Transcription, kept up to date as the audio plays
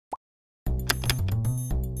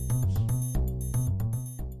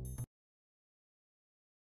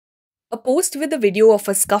A post with a video of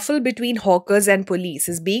a scuffle between hawkers and police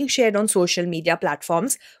is being shared on social media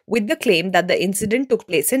platforms with the claim that the incident took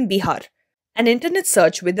place in Bihar. An internet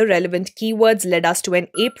search with the relevant keywords led us to an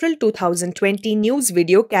April 2020 news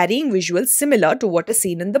video carrying visuals similar to what is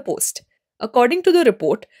seen in the post. According to the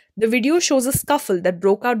report, the video shows a scuffle that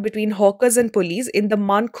broke out between hawkers and police in the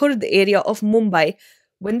Mankhurd area of Mumbai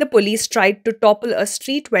when the police tried to topple a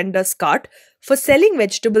street vendor's cart for selling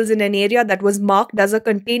vegetables in an area that was marked as a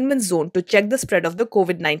containment zone to check the spread of the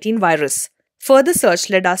COVID-19 virus. Further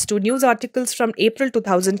search led us to news articles from April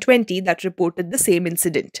 2020 that reported the same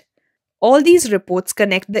incident. All these reports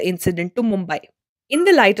connect the incident to Mumbai. In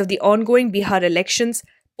the light of the ongoing Bihar elections,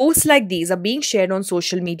 posts like these are being shared on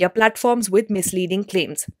social media platforms with misleading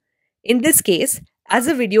claims. In this case, as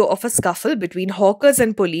a video of a scuffle between hawkers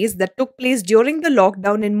and police that took place during the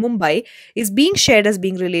lockdown in Mumbai is being shared as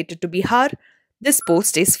being related to Bihar, this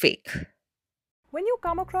post is fake. When you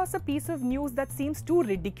come across a piece of news that seems too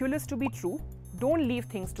ridiculous to be true, don't leave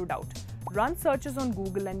things to doubt. Run searches on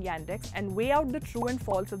Google and Yandex and weigh out the true and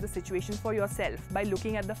false of the situation for yourself by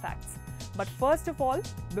looking at the facts. But first of all,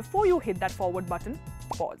 before you hit that forward button,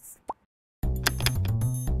 pause.